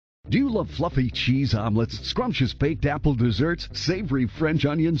Do you love fluffy cheese omelets, scrumptious baked apple desserts, savory French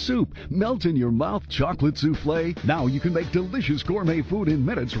onion soup, melt in your mouth chocolate souffle? Now you can make delicious gourmet food in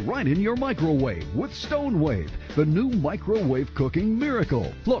minutes right in your microwave with StoneWave, the new microwave cooking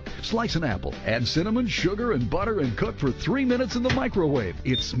miracle. Look, slice an apple, add cinnamon, sugar, and butter, and cook for 3 minutes in the microwave.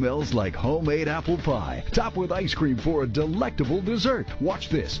 It smells like homemade apple pie. Top with ice cream for a delectable dessert. Watch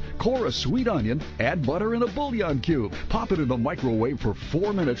this. Core a sweet onion, add butter in a bouillon cube, pop it in the microwave for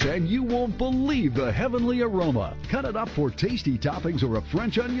 4 minutes, and you won't believe the heavenly aroma. Cut it up for tasty toppings or a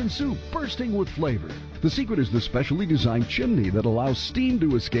French onion soup bursting with flavor. The secret is the specially designed chimney that allows steam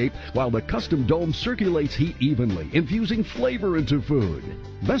to escape while the custom dome circulates heat evenly, infusing flavor into food.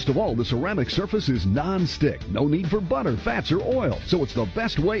 Best of all, the ceramic surface is non-stick. No need for butter, fats, or oil, so it's the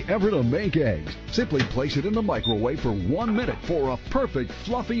best way ever to make eggs. Simply place it in the microwave for 1 minute for a perfect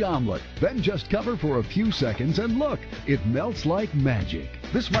fluffy omelet. Then just cover for a few seconds and look, it melts like magic.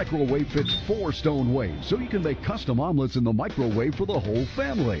 This microwave fits 4 StoneWaves, so you can make custom omelets in the microwave for the whole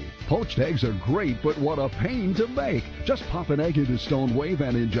family. Poached eggs are great, but what a pain to make. Just pop an egg into StoneWave,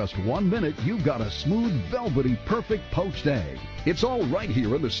 and in just 1 minute, you've got a smooth, velvety, perfect poached egg. It's all right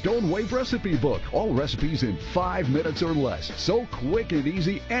here in the StoneWave recipe book. All recipes in 5 minutes or less. So quick and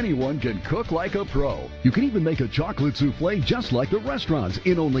easy, anyone can cook like a pro. You can even make a chocolate souffle just like the restaurants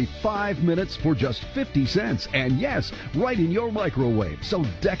in only 5 minutes for just 50 cents. And yes, right in your microwave. So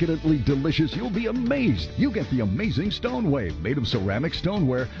decadently delicious, you'll be amazed. You get the amazing StoneWave, made of ceramic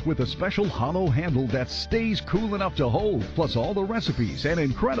stoneware with a special hollow handle that stays cool enough to hold, plus all the recipes and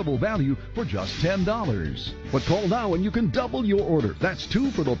incredible value for just $10. But call now and you can double your order. That's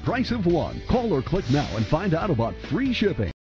 2 for the price of 1. Call or click now and find out about free shipping.